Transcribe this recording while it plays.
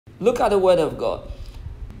Look at the word of God.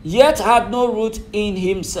 Yet had no root in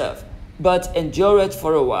himself, but endureth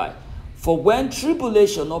for a while. For when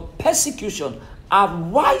tribulation or persecution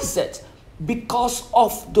ariseth because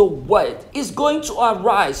of the word, is going to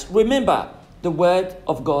arise. Remember, the word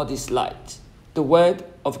of God is light. The word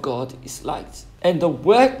of God is light. And the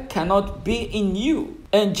word cannot be in you.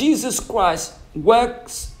 And Jesus Christ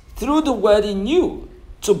works through the word in you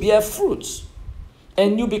to bear fruits.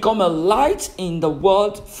 And you become a light in the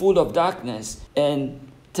world full of darkness, and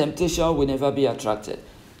temptation will never be attracted.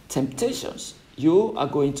 Temptations, you are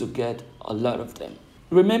going to get a lot of them.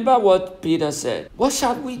 Remember what Peter said. What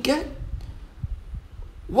shall we get?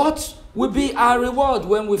 What will be our reward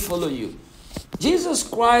when we follow you? Jesus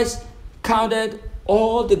Christ counted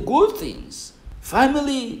all the good things.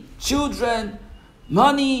 Family, children,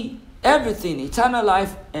 money, everything, eternal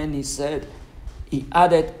life. And he said, he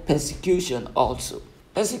added persecution also.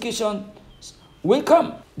 Persecution will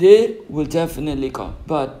come. They will definitely come.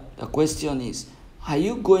 But the question is, are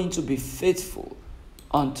you going to be faithful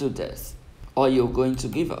unto death? Or you're going to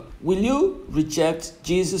give up? Will you reject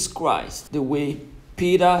Jesus Christ the way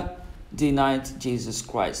Peter denied Jesus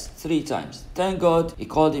Christ 3 times? Thank God he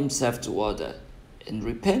called himself to order and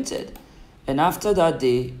repented. And after that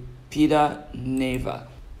day, Peter never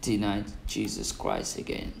denied Jesus Christ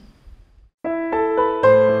again.